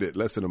started it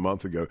less than a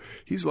month ago.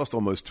 He's lost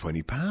almost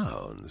 20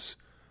 pounds.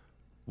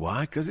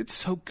 Why? Because it's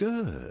so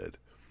good.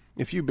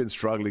 If you've been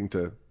struggling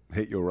to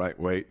hit your right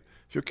weight,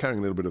 if you're carrying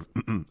a little bit of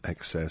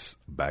excess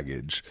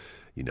baggage,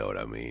 you know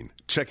what I mean.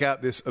 Check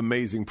out this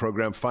amazing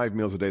program, 5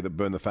 meals a day that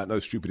burn the fat, no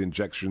stupid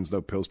injections,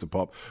 no pills to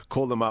pop.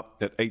 Call them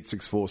up at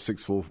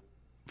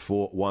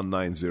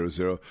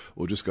 864-644-1900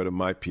 or just go to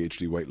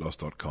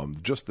myphdweightloss.com.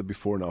 Just the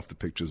before and after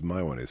pictures.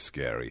 My one is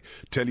scary.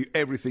 Tell you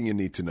everything you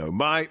need to know.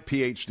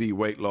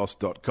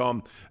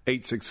 myphdweightloss.com,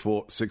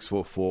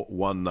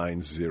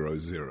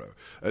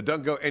 864-644-1900.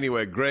 Don't go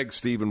anywhere. Greg,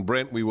 Steve, and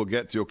Brent, we will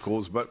get to your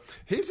calls. But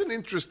here's an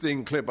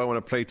interesting clip I want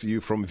to play to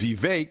you from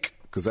Vivek,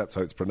 because that's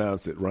how it's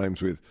pronounced. It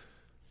rhymes with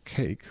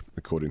cake,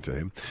 according to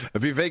him.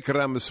 Vivek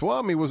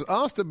Ramaswamy was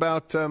asked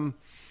about, I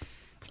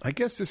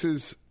guess this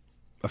is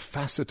a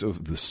facet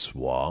of the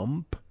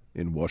swamp,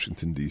 in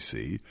Washington,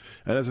 D.C.,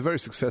 and as a very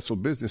successful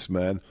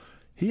businessman,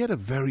 he had a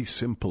very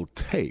simple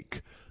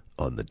take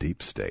on the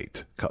deep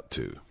state. Cut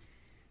 2.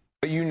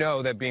 But you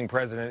know that being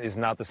president is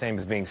not the same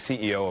as being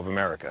CEO of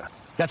America.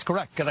 That's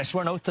correct, because I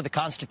swore an oath to the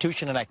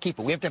Constitution and I keep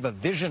it. We have to have a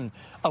vision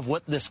of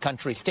what this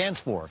country stands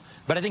for.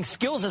 But I think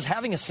skills as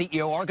having a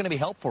CEO are going to be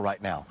helpful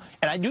right now.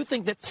 And I do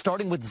think that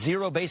starting with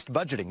zero-based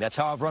budgeting, that's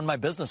how I've run my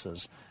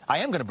businesses, I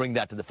am going to bring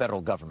that to the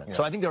federal government. Yeah.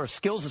 So I think there are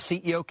skills a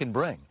CEO can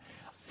bring.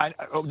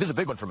 This is a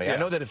big one for me. Yeah. I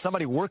know that if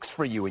somebody works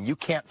for you and you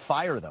can't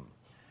fire them,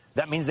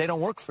 that means they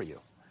don't work for you.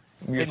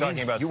 You're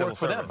talking about you civil work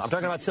for service. them. I'm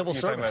talking about civil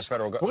service. We're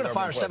going to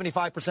fire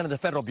 75% of the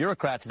federal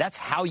bureaucrats. That's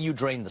how you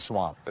drain the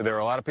swamp. There are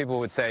a lot of people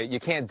who would say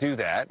you can't do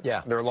that.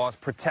 Yeah. There are laws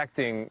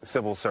protecting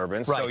civil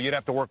servants, right. So you'd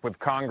have to work with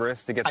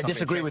Congress to get something I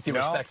disagree with you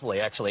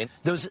respectfully, actually.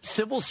 Those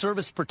civil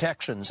service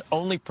protections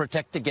only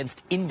protect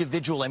against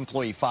individual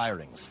employee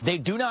firings. They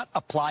do not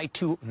apply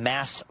to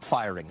mass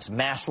firings,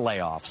 mass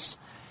layoffs.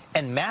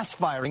 And mass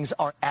firings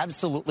are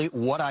absolutely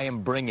what I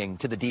am bringing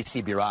to the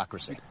D.C.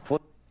 bureaucracy.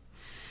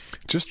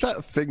 Just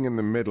that thing in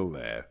the middle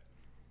there.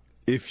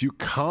 If you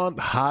can't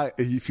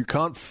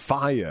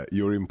fire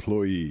your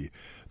employee,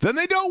 then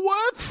they don't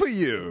work for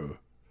you.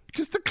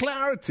 Just the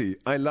clarity.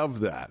 I love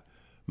that.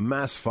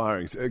 Mass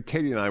firings.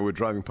 Katie and I were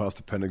driving past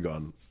the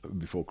Pentagon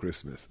before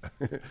Christmas.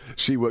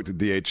 She worked at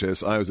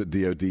DHS. I was at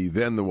DOD,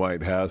 then the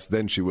White House.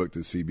 Then she worked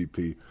at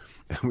CBP.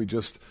 And we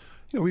just,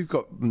 we've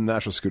got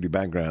national security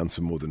backgrounds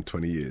for more than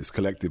 20 years,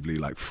 collectively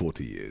like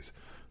 40 years.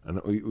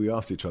 And we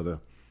asked each other,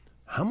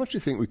 how much do you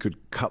think we could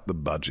cut the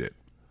budget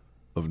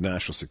of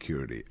national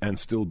security and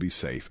still be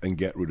safe and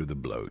get rid of the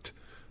bloat?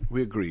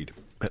 We agreed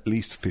at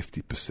least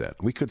 50%.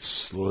 We could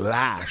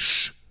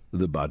slash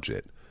the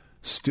budget,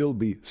 still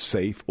be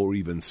safe or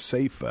even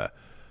safer,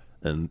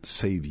 and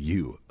save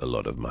you a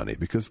lot of money.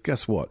 Because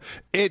guess what?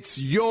 It's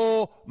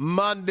your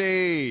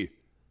money.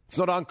 It's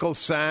not Uncle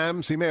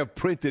Sam's. He may have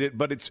printed it,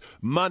 but it's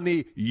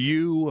money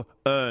you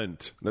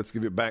earned. Let's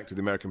give it back to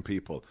the American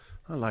people.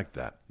 I like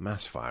that.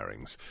 Mass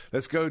firings.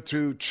 Let's go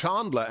to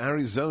Chandler,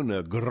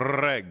 Arizona.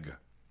 Greg.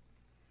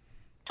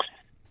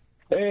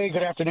 Hey,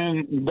 good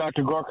afternoon,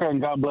 Dr. Gorka, and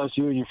God bless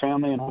you and your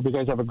family, and hope you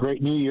guys have a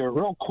great new year.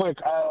 Real quick,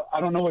 I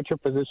don't know what your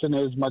position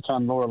is much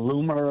on Laura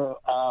Loomer.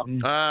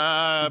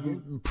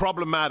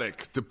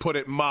 Problematic, to put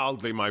it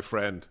mildly, my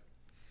friend.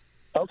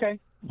 Okay,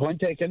 point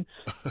taken.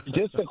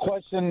 Just a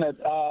question that,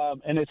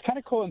 and it kind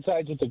of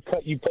coincides with the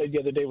cut you played the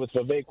other day with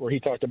Vivek, where he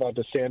talked about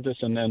DeSantis,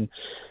 and then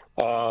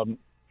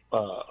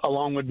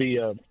along would be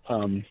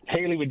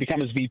Haley would become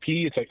his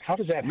VP. It's like, how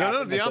does that happen?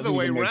 No, the other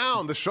way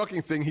around. The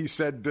shocking thing, he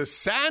said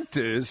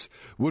DeSantis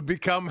would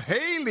become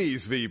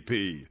Haley's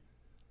VP.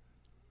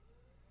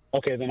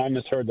 Okay, then I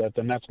misheard that.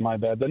 Then that's my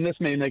bad. Then this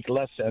may make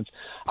less sense.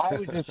 I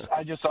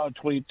just saw a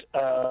tweet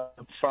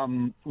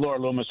from Laura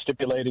Loomer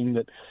stipulating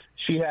that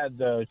she had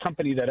the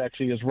company that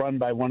actually is run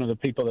by one of the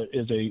people that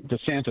is a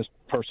DeSantis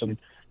person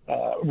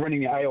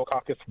running the Iowa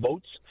caucus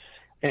votes.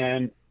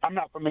 And I'm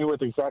not familiar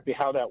with exactly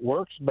how that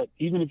works, but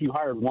even if you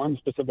hired one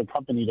specific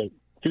company to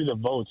do the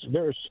votes,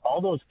 there's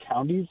all those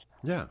counties.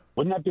 Yeah.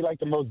 Wouldn't that be like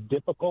the most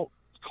difficult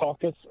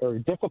caucus or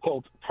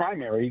difficult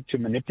primary to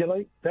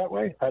manipulate that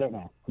way? I don't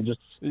know.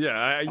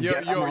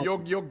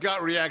 Your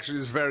gut reaction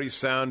is very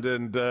sound,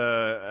 and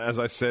as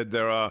I said,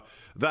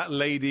 that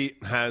lady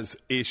has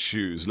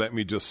issues. Let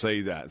me just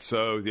say that.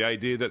 So the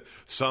idea that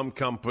some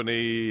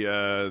company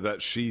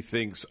that she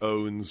thinks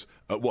owns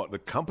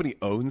the company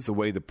owns the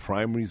way the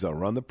primaries are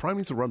run. The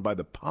primaries are run by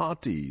the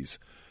parties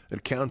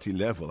at county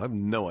level. I have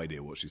no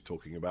idea what she's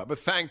talking about. But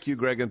thank you,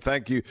 Greg, and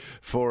thank you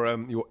for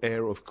your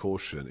air of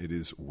caution. It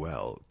is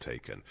well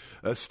taken.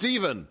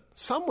 Stephen,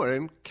 somewhere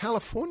in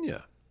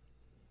California.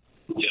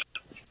 Yeah.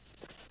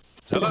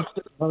 Hello.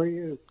 How are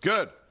you?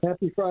 Good.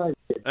 Happy Friday.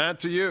 And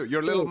to you.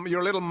 You're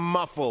a little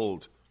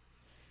muffled.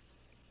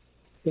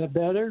 Is that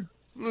better?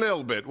 A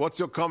little bit. What's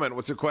your comment?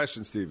 What's your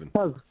question, Stephen?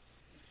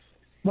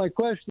 My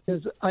question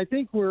is, I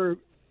think we're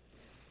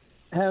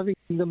having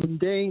the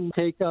mundane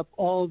take up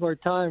all of our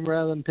time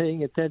rather than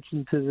paying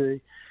attention to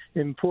the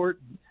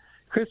important.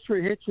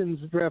 Christopher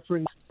Hitchens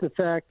referenced the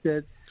fact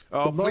that...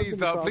 Oh, please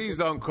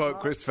don't quote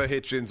Christopher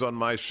Hitchens on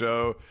my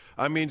show.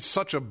 I mean,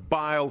 such a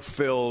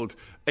bile-filled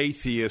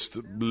atheist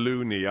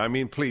loony. I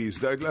mean,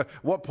 please,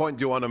 what point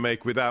do you want to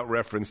make without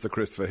reference to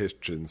Christopher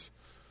Hitchens?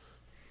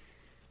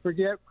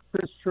 Forget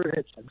Christopher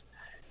Hitchens.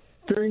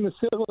 During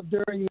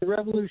the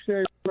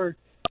Revolutionary War,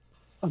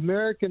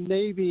 American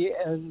Navy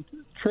and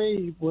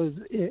trade was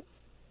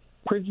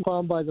infringed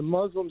upon by the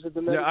Muslims of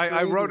the Mediterranean. Yeah,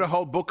 I wrote a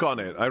whole book on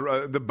it.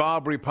 The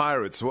Barbary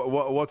Pirates.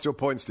 What's your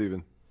point,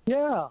 Stephen?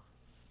 Yeah.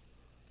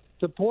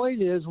 The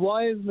point is,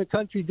 why isn't the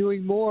country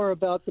doing more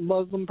about the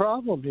Muslim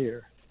problem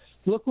here?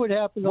 Look what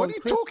happened. What are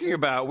you talking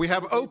about? We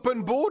have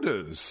open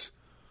borders.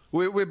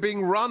 We're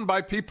being run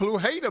by people who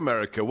hate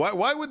America.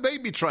 Why would they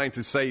be trying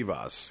to save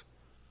us?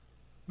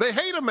 They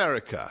hate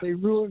America. They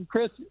ruined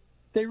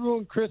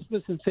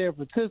Christmas in San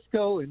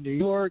Francisco, in New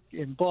York,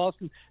 in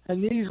Boston,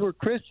 and these were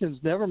Christians,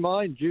 never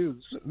mind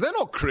Jews. They're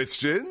not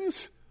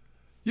Christians.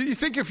 You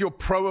think if you're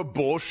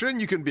pro-abortion,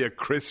 you can be a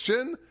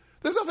Christian?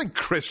 There's nothing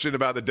Christian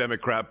about the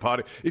Democrat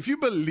Party. If you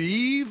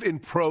believe in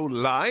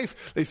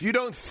pro-life, if you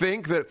don't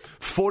think that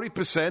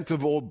 40%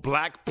 of all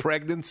black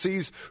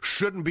pregnancies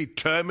shouldn't be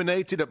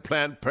terminated at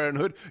Planned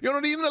Parenthood, you're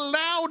not even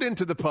allowed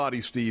into the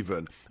party,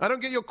 Stephen. I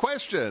don't get your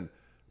question.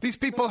 These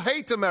people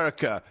hate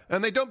America,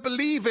 and they don't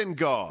believe in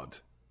God.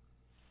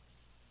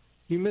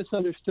 You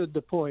misunderstood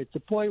the point. The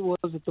point was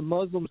that the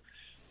Muslims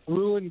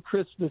ruined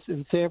Christmas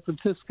in San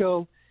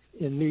Francisco,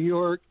 in New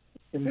York,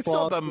 in It's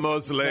Boston. not the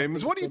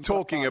Muslims. What are you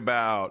talking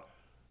about?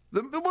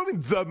 What do you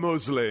mean, the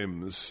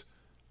Muslims?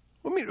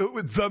 What do you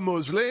mean, the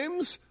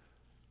Muslims?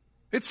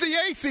 It's the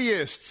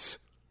atheists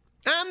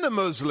and the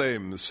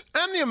Muslims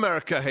and the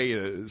America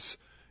haters.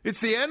 It's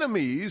the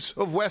enemies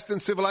of Western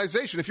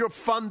civilization. If you're a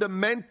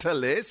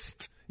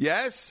fundamentalist,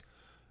 yes,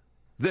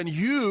 then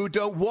you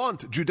don't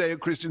want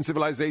Judeo-Christian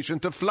civilization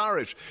to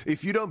flourish.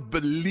 If you don't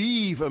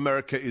believe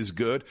America is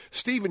good,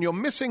 Stephen, you're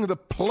missing the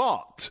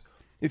plot.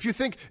 If you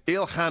think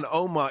Ilhan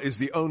Omar is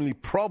the only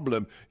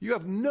problem, you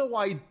have no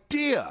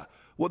idea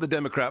what the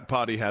Democrat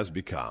Party has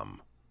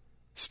become.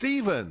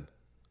 Stephen,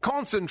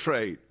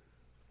 concentrate.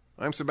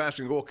 I'm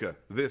Sebastian Gorka.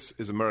 This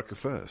is America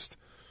First.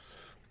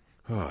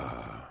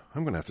 I'm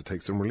going to have to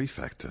take some Relief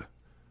Factor.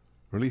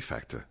 Relief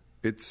Factor.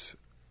 It's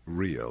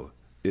real.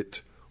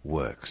 It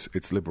works.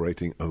 It's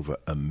liberating over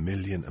 1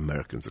 million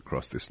Americans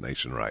across this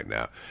nation right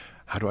now.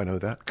 How do I know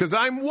that? Because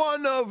I'm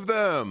one of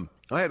them.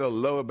 I had a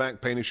lower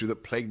back pain issue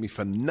that plagued me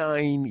for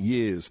 9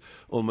 years,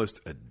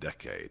 almost a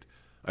decade.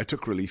 I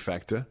took Relief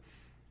Factor,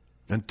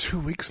 and 2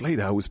 weeks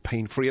later I was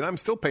pain-free, and I'm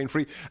still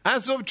pain-free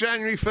as of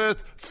January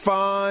 1st,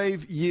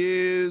 5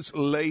 years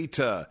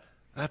later.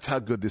 That's how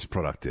good this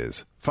product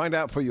is. Find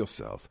out for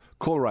yourself.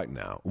 Call right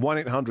now,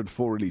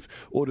 1-800-4RELIEF.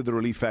 Order the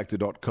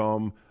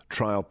ReliefFactor.com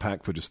trial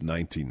pack for just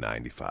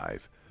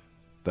 $19.95.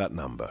 That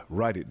number,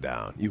 write it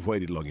down. You've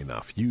waited long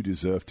enough. You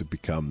deserve to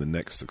become the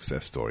next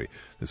success story.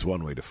 There's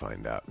one way to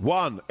find out.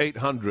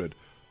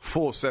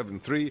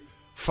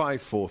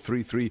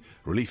 1-800-473-5433.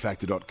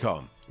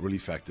 ReliefFactor.com.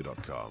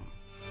 ReliefFactor.com.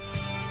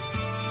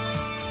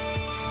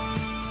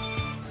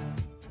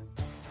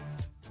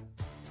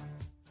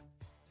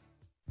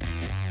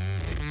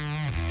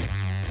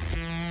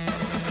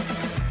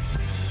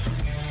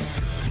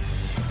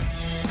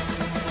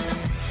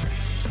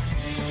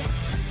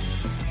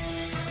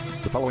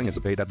 The following is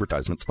a paid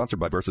advertisement sponsored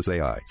by Versus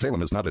AI.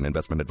 Salem is not an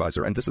investment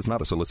advisor, and this is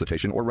not a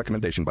solicitation or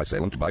recommendation by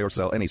Salem to buy or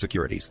sell any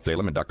securities.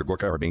 Salem and Dr.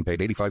 Gorka are being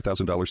paid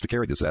 $85,000 to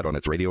carry this ad on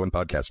its radio and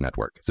podcast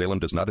network. Salem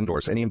does not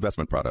endorse any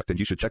investment product, and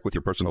you should check with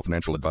your personal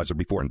financial advisor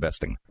before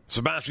investing.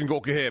 Sebastian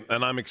Gorka here,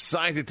 and I'm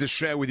excited to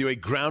share with you a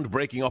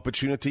groundbreaking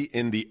opportunity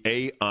in the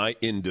AI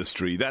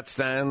industry that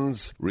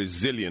stands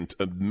resilient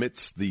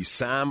amidst the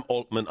Sam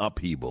Altman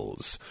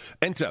upheavals.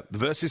 Enter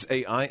Versus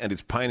AI and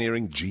its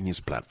pioneering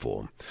Genius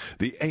platform.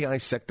 The AI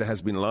sector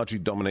has been largely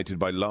dominated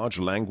by large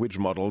language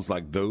models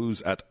like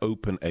those at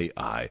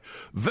OpenAI.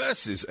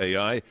 Versus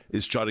AI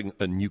is charting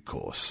a new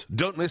course.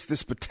 Don't miss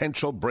this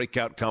potential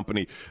breakout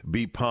company.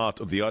 Be part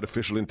of the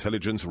artificial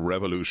intelligence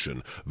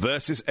revolution.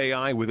 Versus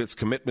AI, with its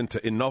commitment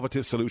to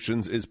innovative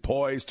solutions, is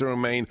poised to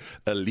remain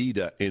a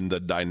leader in the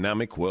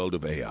dynamic world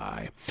of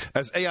AI.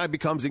 As AI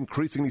becomes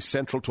increasingly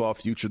central to our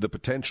future, the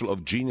potential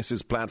of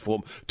Genius's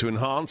platform to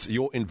enhance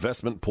your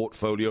investment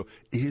portfolio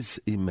is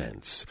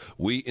immense.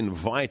 We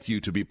invite you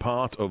to be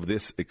part of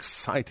this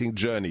exciting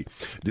journey.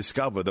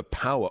 Discover the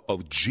power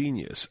of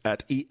Genius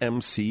at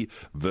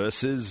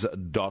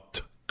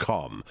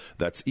emcversus.com.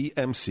 That's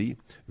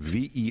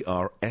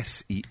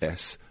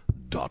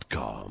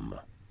emcverses.com.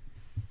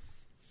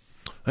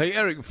 Hey,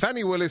 Eric,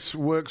 Fannie Willis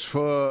works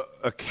for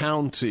a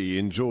county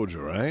in Georgia,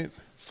 right?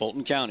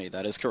 Fulton County,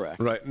 that is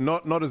correct. Right,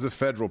 not as a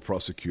federal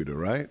prosecutor,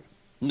 right?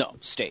 No,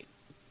 state.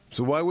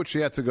 So why would she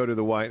have to go to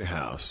the White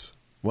House?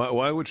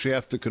 Why would she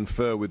have to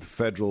confer with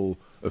federal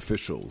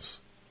officials?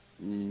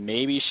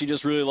 Maybe she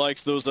just really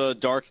likes those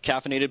dark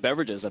caffeinated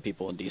beverages that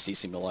people in D.C.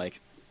 seem to like.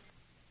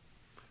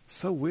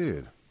 So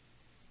weird.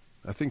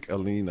 I think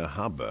Alina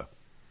Haber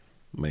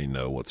may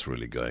know what's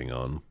really going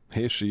on.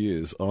 Here she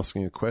is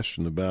asking a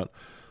question about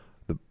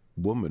the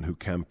woman who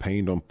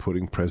campaigned on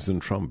putting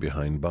President Trump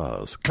behind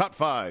bars. Cut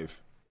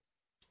 5.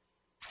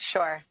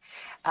 Sure.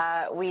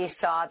 We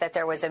saw that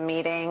there was a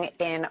meeting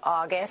in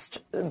August,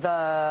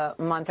 the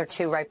month or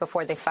two right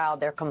before they filed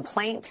their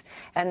complaint,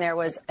 and there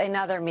was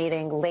another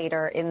meeting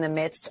later in the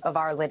midst of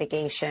our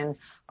litigation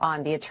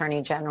on the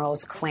Attorney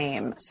General's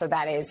claim. So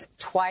that is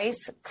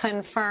twice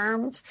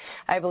confirmed.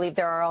 I believe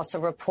there are also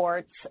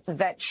reports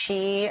that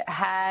she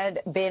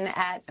had been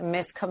at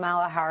Miss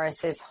Kamala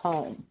Harris's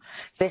home.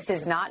 This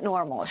is not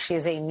normal. She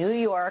is a New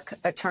York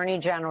Attorney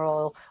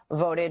General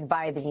voted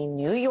by the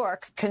New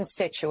York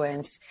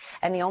constituents,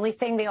 and the only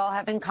thing they all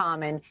have in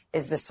common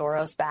is the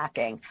Soros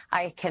backing.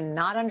 I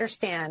cannot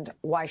understand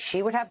why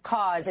she would have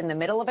cause in the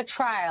middle of a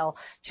trial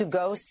to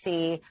go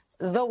see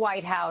the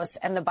White House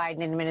and the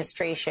Biden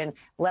administration,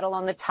 let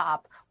alone the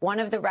top, One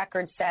of the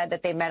records said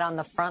that they met on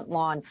the front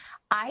lawn.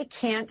 I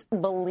can't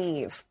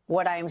believe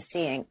what I am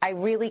seeing. I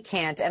really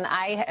can't. And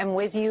I am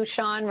with you,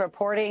 Sean,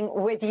 reporting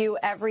with you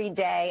every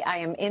day. I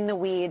am in the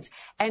weeds,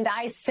 and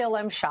I still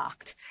am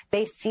shocked.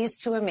 They cease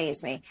to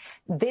amaze me.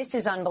 This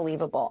is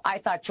unbelievable. I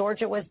thought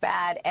Georgia was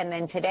bad, and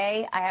then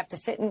today I have to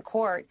sit in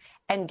court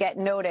and get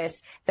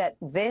notice that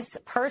this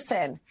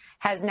person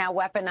has now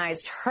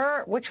weaponized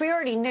her, which we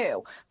already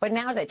knew, but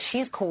now that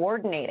she's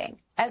coordinating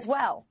as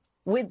well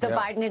with the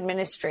Biden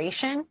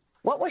administration.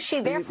 What was she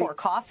there for?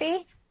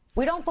 Coffee?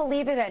 We don't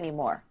believe it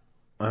anymore.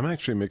 I'm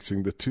actually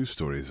mixing the two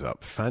stories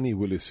up. Fannie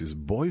Willis's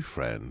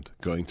boyfriend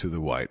going to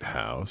the White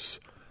House,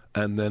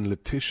 and then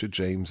Letitia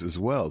James as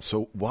well.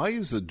 So why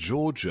is a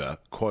Georgia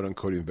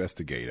quote-unquote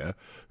investigator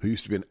who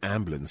used to be an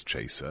ambulance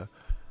chaser,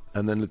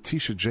 and then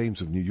Letitia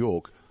James of New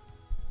York,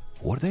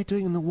 what are they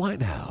doing in the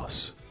White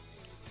House?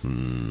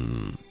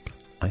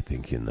 I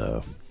think you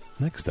know.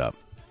 Next up,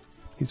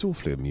 he's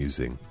awfully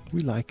amusing.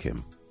 We like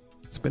him.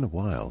 It's been a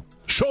while.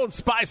 Sean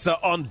Spicer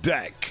on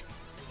deck.